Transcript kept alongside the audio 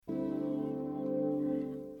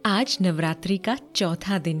आज नवरात्रि का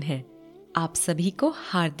चौथा दिन है। आप सभी को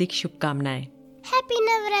हार्दिक शुभकामनाएं। Happy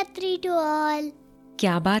Navratri to all.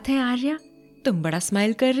 क्या बात है आर्या, तुम बड़ा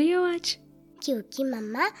स्माइल कर रही हो आज। क्योंकि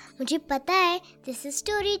मम्मा मुझे पता है this is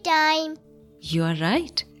story time. You are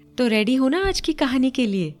right. तो रेडी हो ना आज की कहानी के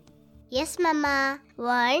लिए? यस मम्मा।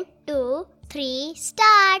 1 2 3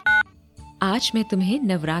 स्टार्ट। आज मैं तुम्हें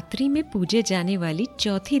नवरात्रि में पूजे जाने वाली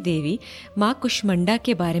चौथी देवी माँ कुष्मांडा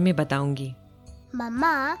के बारे में बताऊंगी।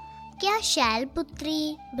 मम्मा, क्या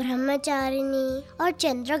शैलपुत्री, ब्रह्मचारिणी और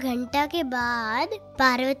चंद्रघंटा के बाद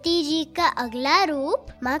पार्वती जी का अगला रूप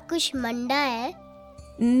माँ कुष्मांडा है?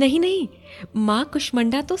 नहीं, माँ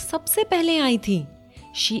कुष्मांडा तो सबसे पहले आई थी।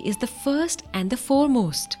 She is the first and the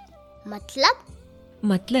foremost.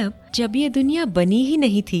 मतलब जब ये दुनिया बनी ही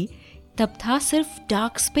नहीं थी तब था सिर्फ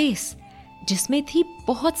डार्क स्पेस जिसमें थी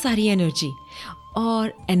बहुत सारी एनर्जी।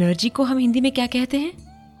 और एनर्जी को हम हिंदी में क्या कहते हैं?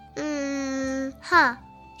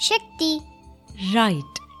 हाँ, शक्ति।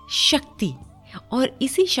 राइट, शक्ति। और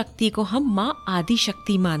इसी शक्ति को हम माँ आदि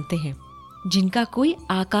शक्ति मानते हैं, जिनका कोई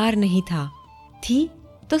आकार नहीं था। थी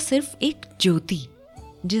तो सिर्फ एक ज्योति,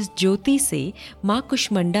 जिस ज्योति से माँ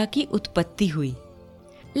कुष्मांडा की उत्पत्ति हुई।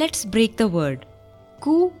 Let's break the word.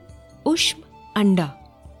 कु उष्म अंडा।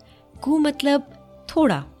 कु मतलब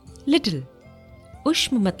थोड़ा, लिटिल।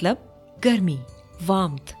 उष्म मतलब गर्मी,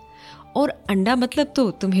 वार्मथ। और अंडा मतलब तो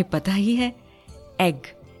तुम्हें पता ही है, एग।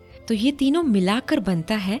 तो ये तीनों मिलाकर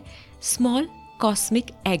बनता है स्मॉल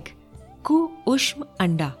कॉस्मिक एग, कु उष्म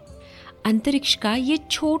अंडा। अंतरिक्ष का ये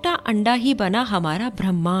छोटा अंडा ही बना हमारा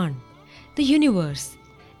ब्रह्मांड, द यूनिवर्स,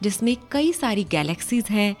 जिसमें कई सारी गैलेक्सीज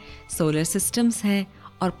हैं, सोलर सिस्टम्स हैं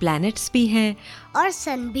और प्लैनेट्स भी हैं। और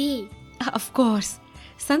सन भी। ऑफ कोर्स,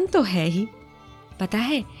 सन तो है ही। पता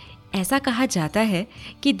है, ऐसा कहा जाता है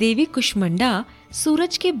कि देवी कुष्मांडा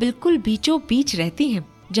सूरज के बिल्कुल बीचों बीच रहती हैं,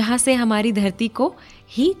 जहाँ से हमारी धरती को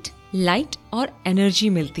हीट, लाइट और एनर्जी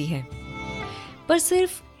मिलती है। पर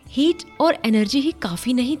सिर्फ हीट और एनर्जी ही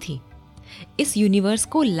काफी नहीं थी। इस यूनिवर्स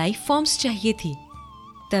को लाइफ फॉर्म्स चाहिए थी।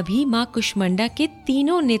 तभी माँ कुष्मांडा के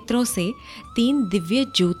तीनों नेत्रों से 3 दिव्य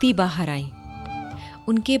ज्योति बाहर आई।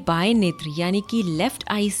 उनके बाएं नेत्र यानी कि लेफ्ट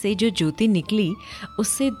आई से जो ज्योति निकली,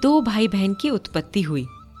 उससे 2 भाई बहन की उत्पत्ति हुई,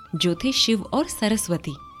 जो थे शिव और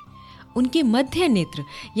सरस्वती। उनके मध्य नेत्र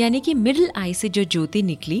यानी कि मिडिल आई से जो ज्योति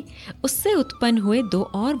निकली, उससे उत्पन्न हुए 2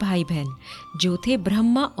 और भाई बहन, जो थे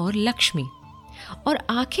ब्रह्मा और लक्ष्मी। और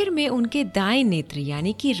आखिर में उनके दाएं नेत्र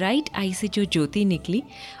यानी कि राइट आई से जो ज्योति निकली,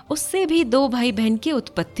 उससे भी 2 भाई बहन की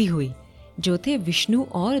उत्पत्ति हुई, जो थे विष्णु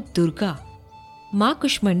और दुर्गा। माँ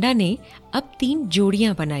कुष्मांडा ने अब 3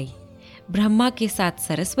 जोड़ियां बनाई, ब्रह्मा के साथ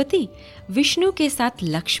सरस्वती, विष्णु के साथ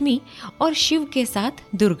लक्ष्मी और शिव के साथ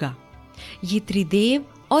दुर्गा। ये त्रिदेव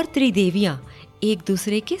और त्रिदेवियां एक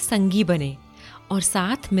दूसरे के संगी बने और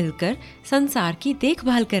साथ मिलकर संसार की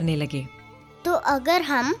देखभाल करने लगे। तो अगर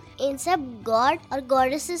हम इन सब गॉड और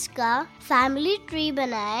गॉडेसेस का फैमिली ट्री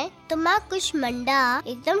बनाए तो माँ कुष्मांडा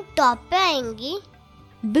एकदम टॉप पे आएंगी।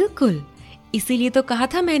 बिल्कुल, इसीलिए तो कहा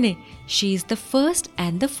था मैंने, she is the first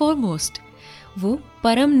and the foremost. वो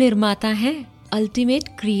परम निर्माता हैं,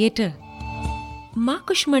 अल्टीमेट क्रिएटर। माँ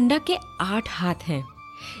कुष्मांडा के 8 हाथ हैं,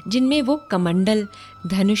 जिनमें वो कमंडल,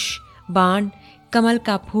 धनुष, बाण, कमल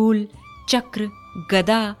का फूल, चक्र,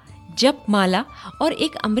 गदा, जपमाला और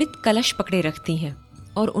एक अमृत कलश पकड़े रखती हैं।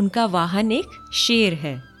 और उनका वाहन एक शेर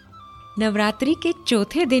है। नवरात्रि के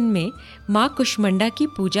चौथे दिन में माँ कुष्मांडा की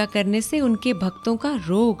पूजा करने से उनके भक्तों का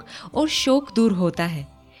रोग और शोक दूर होता है।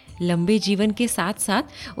 लंबे जीवन के साथ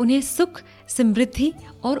साथ उन्हें सुख, समृद्धि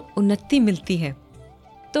और उन्नति मिलती है।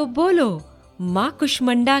 तो बोलो, माँ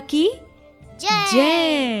कुष्मांडा की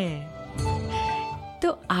जय। तो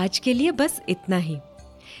आज के लिए बस इतना ही।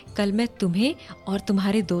 कल मैं तुम्हें और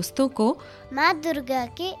तुम्हारे दोस्तों को माँ दुर्गा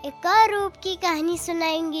के एक और रूप की कहानी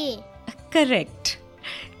सुनाएंगे। करेक्ट।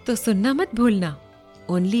 तो सुनना मत भूलना,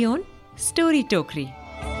 ओनली ऑन स्टोरी टोकरी।